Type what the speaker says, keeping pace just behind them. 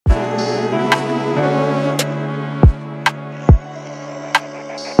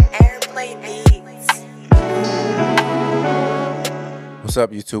What's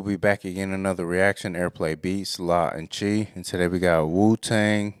up, YouTube? We back again, another reaction. Airplay Beats, La and Chi. And today we got Wu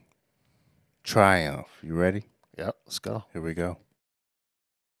Tang Triumph. You ready? Yep, let's go. Here we go.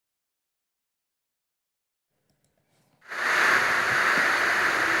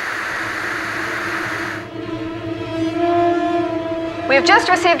 We have just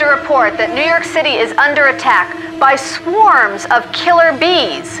received a report that New York City is under attack by swarms of killer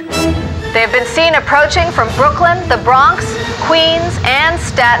bees. They have been seen approaching from Brooklyn, the Bronx, Queens, and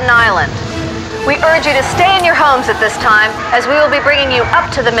Staten Island. We urge you to stay in your homes at this time, as we will be bringing you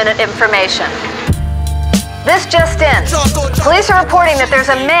up-to-the-minute information. This just in. Police are reporting that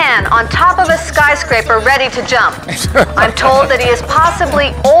there's a man on top of a skyscraper ready to jump. I'm told that he is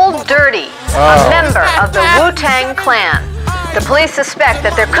possibly Old Dirty, a member of the Wu Tang Clan. The police suspect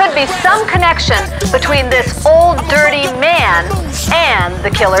that there could be some connection between this Old Dirty man and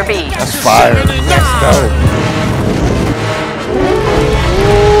the killer bees. That's fire. Let's go.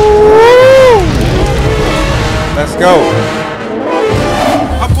 Let's go.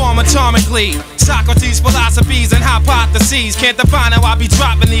 I form atomically. Socrates' philosophies and hypotheses can't define how I be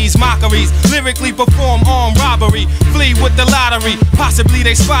dropping these mockeries. Lyrically perform armed robbery, flee with the lottery. Possibly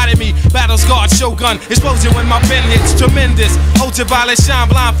they spotted me. Battle scarred shogun, explosion when my pen hits tremendous. Ultraviolet shine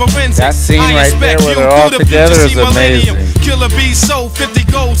blind forensics. That scene right there where they're all together is amazing. Killer bees sold 50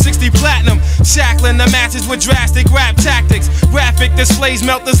 gold, 60 platinum. Shackling the matches with drastic rap tactics. Graphic displays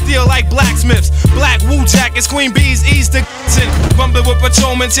melt the steel like blacksmiths. Black Wu jackets, queen bees ease the rumble with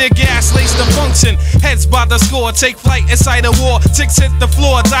patrolmen, tear gas, lace the function. Heads by the score, take flight inside a war. Chicks hit the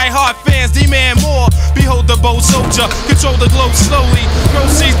floor, die hard fans demand more. Behold the bold soldier, control the globe slowly.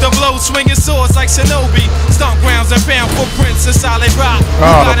 Proceeds the blow, swinging swords like shinobi. Stomp grounds and found footprints in solid rock.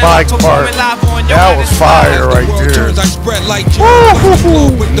 Oh, the bike part. That was fire right there. I spread like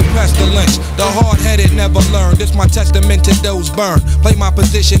with the pestilence. The hard-headed never learn. This my testament to those burned. Play my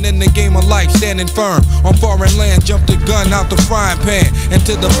position in the game of life, standing firm. On foreign land, jump the gun out the frying pan.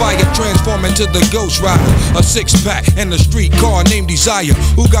 Into the fire, transform into the Ghost Rider. A six-pack and a street car named Desire.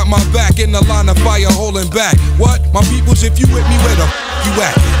 Who got my back in the line of fire holding back? What? My peoples, if you with me, where the you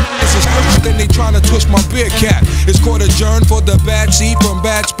at? This is first, then they trying to twist my beer cap. It's court adjourned for the bad seed from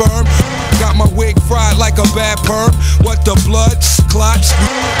bad sperm. Got my wig fried like a bad perm. What the blood? Clots?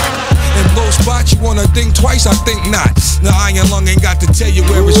 In those spots, you wanna think twice, I think not. The iron lung ain't got to tell you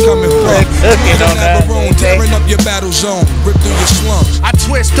where it's coming from. Tearing up your battle zone, rip through your slums. I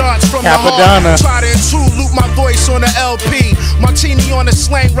twist darts from the heart, try to intrude, loop my voice on the LP. Martini on the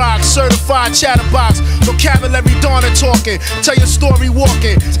slang rock, certified chatterbox. Vocabulary Donna talking, tell your story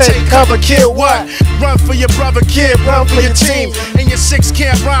walking. Take cover, kid, what? Run for your brother, kid, run for your team. And your 6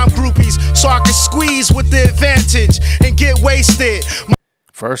 can't rhyme groupies, so I can squeeze with the advantage and get wasted.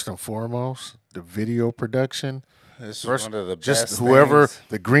 First and foremost, the video production. This is one of the just best whoever things.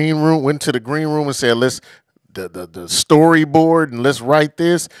 the green room went to the green room and said, let's the storyboard and let's write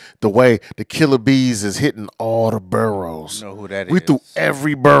this. The way the killer bees is hitting all the boroughs. You know who that we is? threw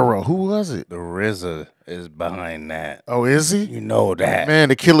every borough. Who was it? The RZA is behind that. Oh, is he? You know that. Man,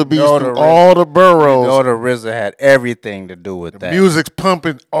 the killer bees You know through all the boroughs. You know the RZA had everything to do with that. Music's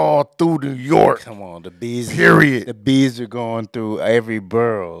pumping all through New York. Come on, the bees. Period. The bees are going through every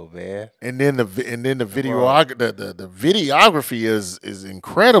borough, man. And then the videography is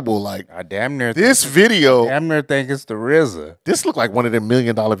incredible. Like I damn near this video. Damn near think it's the RZA. This looked like one of them $1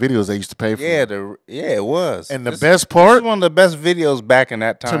 million videos they used to pay for. Yeah, it was. And the best part, this is one of the best videos back in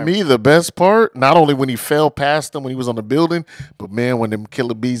that time. to me, the best part, not only when he fell past them when he was on the building, but man, when them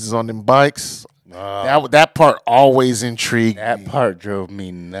killer bees is on them bikes, that part always intrigued me. That part drove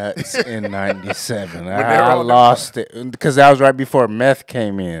me nuts in '97. I lost it because that was right before meth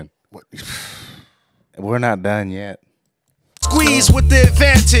came in. We're not done yet. Squeeze with the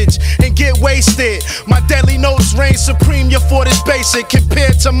advantage and get wasted. My deadly notes reign supreme. Your fort is basic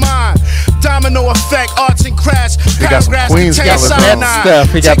compared to mine. Domino effect, arts and crafts. He got some Queens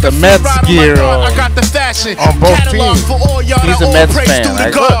stuff. He got the Mets gear on. I got the fashion on both catalog teams. for all y'all. He's a Mets fan.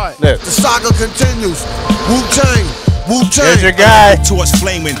 Right? The saga continues. Wu Tang. Wu Tang. There's your guy. Torch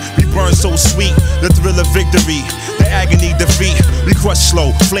flaming, we burn so sweet. The thrill of victory, the agony defeat. We crush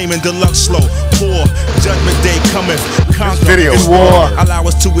slow, flaming deluxe slow. Poor judgment day cometh. Conquer in war. Allow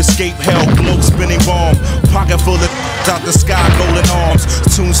us to escape hell. Globe spinning bomb. Pocket full of out the sky, golden arms.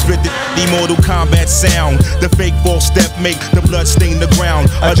 Tunes spit the Mortal Kombat sound. The fake false step make the blood stain the ground.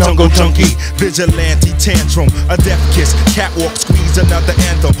 A jungle junkie, vigilante tantrum. A death kiss, catwalk squeeze another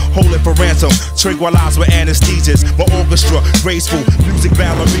anthem. Hold it for ransom. Tranquilize with anesthesias. My orchestra, graceful music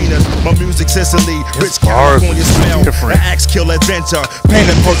ballerinas. My music Sicily, rich bars California is smell. different. The axe kill adventure, paint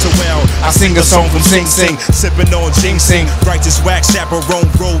a culture well. I sing a song from Sing Sing, sipping on ginseng. Righteous wax chaperone,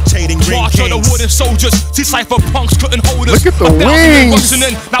 rotating ring March of the kings. wooden soldiers, see cypher punks couldn't hold us. Look at the A thousand wings. rushing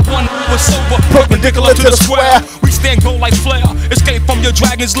in, not one was sober, perpendicular to the square. We stand go like flare, escape from your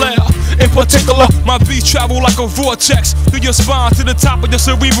dragon's lair. In particular, my beats travel like a vortex through your spine to the top of your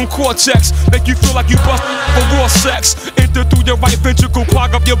cerebral cortex. Make you feel like you bust for raw sex. Enter through your right ventricle,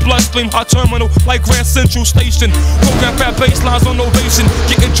 clog up your bloodstream. Hot terminal like Grand Central Station. Program fat bass lines on ovation.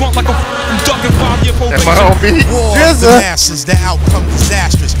 Getting drunk like a duck and 5-year Am I on probation. beat? War of the masses, the outcome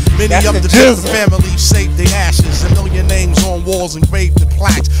disastrous. Many That's of the the Jizza. different families saved their ashes. A million names on walls engraved in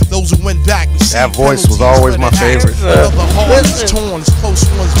plaques. Those who went back received That voice was penalties always for my their acts. favorite. Another heart is torn, as close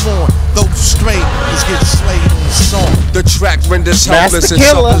ones born. Those who strayed is getting slayed on the song. The track renders helpless Master and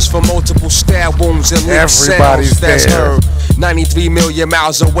Killer. suffers from multiple stab wounds and leaked Everybody's sounds that's dead. heard 93 million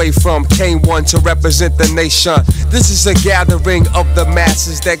miles away from K1 to represent the nation. This is a gathering of the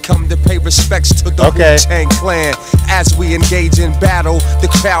masses that come to pay respects to the Okay. Wu Tang clan. As we engage in battle, the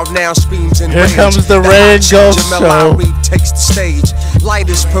crowd now screams in Here rage. comes the hot Red charger Ghost Mallory takes the stage. Light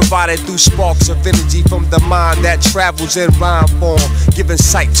is provided through sparks of energy from the mind that travels in rhyme form, giving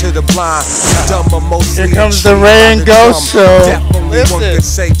sight to the blind. Dumb or mostly Here comes the intrigued Ray by and the Ghost drum. show. Death only one Listen. can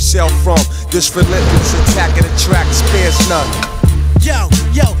save self from. This relentless attack of the track spares none. Yo,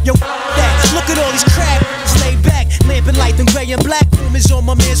 that. Look at all these crap. Laid back, lamping light and gray and black. Room is on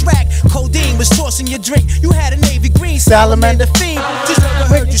my man's rack. Codeine was tossing your drink. You had a navy green salamander fiend. Just never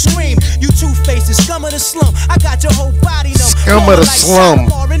heard you scream. You two-faced the scum of the slum. I got your whole body numb. Scum of the slum.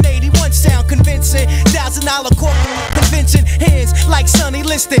 Foreign 81 sound convincing. $1,000 court convention. Hands like Sonny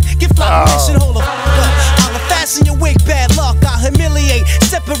Liston. Give fly permission, hold up. I'll fasten your wig, bad luck. I'll humiliate.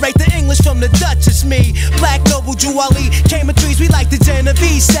 Separate the English from the Dutch. It's me. Black noble Juwali. Came in threes. We like the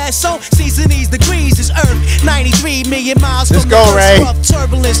Genovese. Says so. Seasonese degrees is Earth. 93 million miles Let's from go, the Ray. rough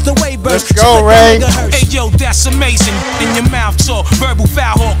turbulence. The wave burst. Let's go, Ray. Hey yo, that's amazing. In your mouth talk, verbal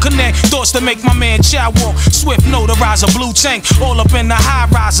foul hawk, connect thoughts to make my man chow walk. Swift notarizer, blue tank, all up in the high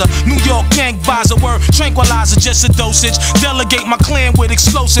riser. New York gang visor, word tranquilizer, just a dosage. Delegate my clan with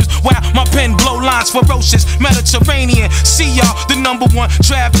explosives while my pen blow lines ferocious. Mediterranean, see y'all, the #1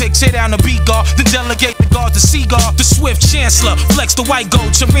 draft pick. Tear down the beat guard, then delegate the guard, the seagull, the swift chancellor. Flex the white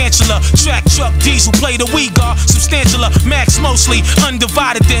gold tarantula. Track truck diesel, play the we guard. Substantial, max mostly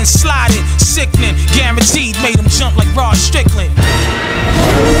undivided, then sliding. Sickening, guaranteed, made him jump like Rod Strickland.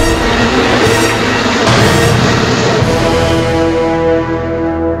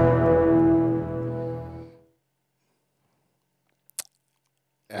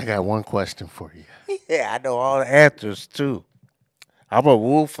 I got one question for you. Yeah, I know all the answers too. I'm a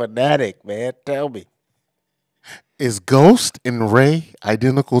Wu fanatic, man. Tell me. Is Ghost and Ray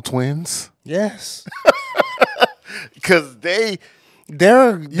identical twins? Yes. Because They're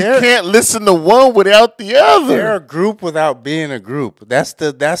you can't listen to one without the other. they're a group without being a group. That's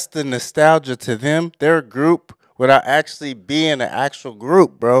the nostalgia to them. They're a group without actually being an actual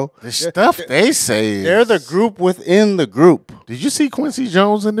group, bro. The stuff they say is, They're the group within the group. Did you see Quincy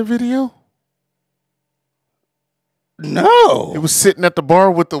Jones in the video? No. He was sitting at the bar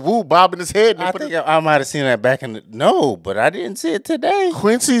with the Wu bobbing his head. And I think I might have seen that back in the... No, but I didn't see it today.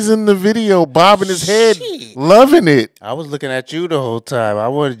 Quincy's in the video bobbing his head, Shit. loving it. I was looking at you the whole time. I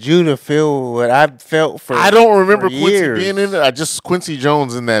wanted you to feel what I felt for I don't remember for Quincy years. being in it. I just Quincy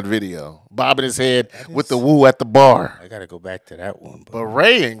Jones in that video, bobbing his head with the Wu at the bar. I got to go back to that one. But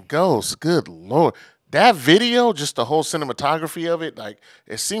Ray and Ghost, good Lord. That video, just the whole cinematography of it, like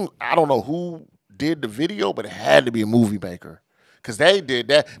it seemed, I don't know who did the video, but it had to be a movie maker. Because they did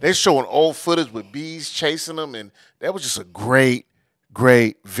that. They're showing old footage with bees chasing them, and that was just a great,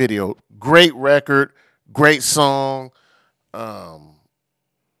 great video. Great record, great song.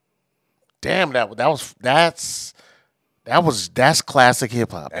 Damn, that's classic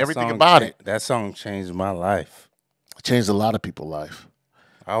hip hop. Everything about it. That song changed my life. Changed a lot of people's life.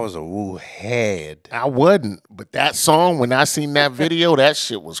 I was a Wu head. I wasn't, but that song, when I seen that video, that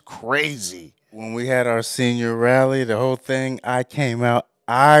shit was crazy. When we had our senior rally, the whole thing, I came out.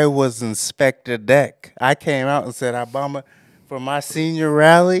 I was Inspector Deck. I came out and said, Obama, for my senior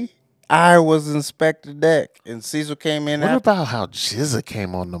rally, I was Inspector Deck. And Cecil came in. What about how Jizza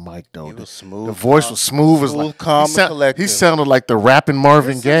came on the mic, though? He was smooth. The voice was smooth. Calm, and collected. He sounded like the rapping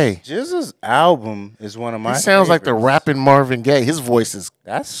Marvin Gaye. Jizza's album is one of my He sounds like the favorites. rapping Marvin Gaye. His voice is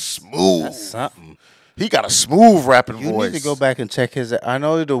That's smooth. That's something. He got a smooth rapping You voice. need to go back and check his. I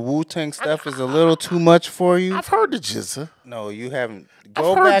know the Wu Tang stuff is a little too much for you. I've heard the Jizza. No, you haven't.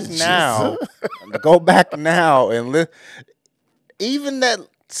 Go heard back the now. Go back now and even that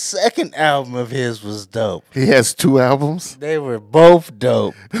second album of his was dope. He has 2 albums. They were both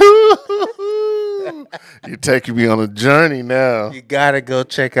dope. You're taking me on a journey now. You gotta go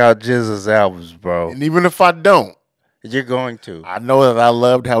check out GZA's albums, bro. And even if I don't, You're going to. I know that I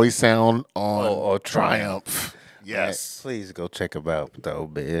loved how he sound on Triumph. Yes. Man, please go check him out, though,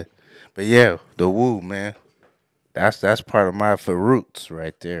 man. But yeah, the Wu, man. That's part of my roots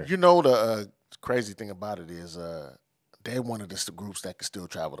right there. You know the crazy thing about it is they're one of the groups that can still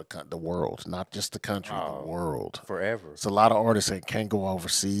travel the world, not just the country, the world. Forever. It's a lot of artists that can't go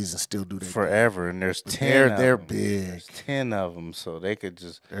overseas and still do their Forever. And there's 10 They're of them. big. There's 10 of them, so they could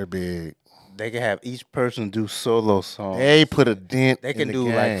just... They're big. They can have each person do solo songs. They put a dent They can in the do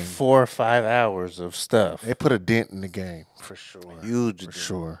game. like 4 or 5 hours of stuff. They put a dent in the game, for sure. Huge For dent.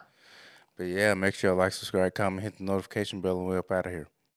 sure. But yeah, make sure you like, subscribe, comment, hit the notification bell, and we're up out of here.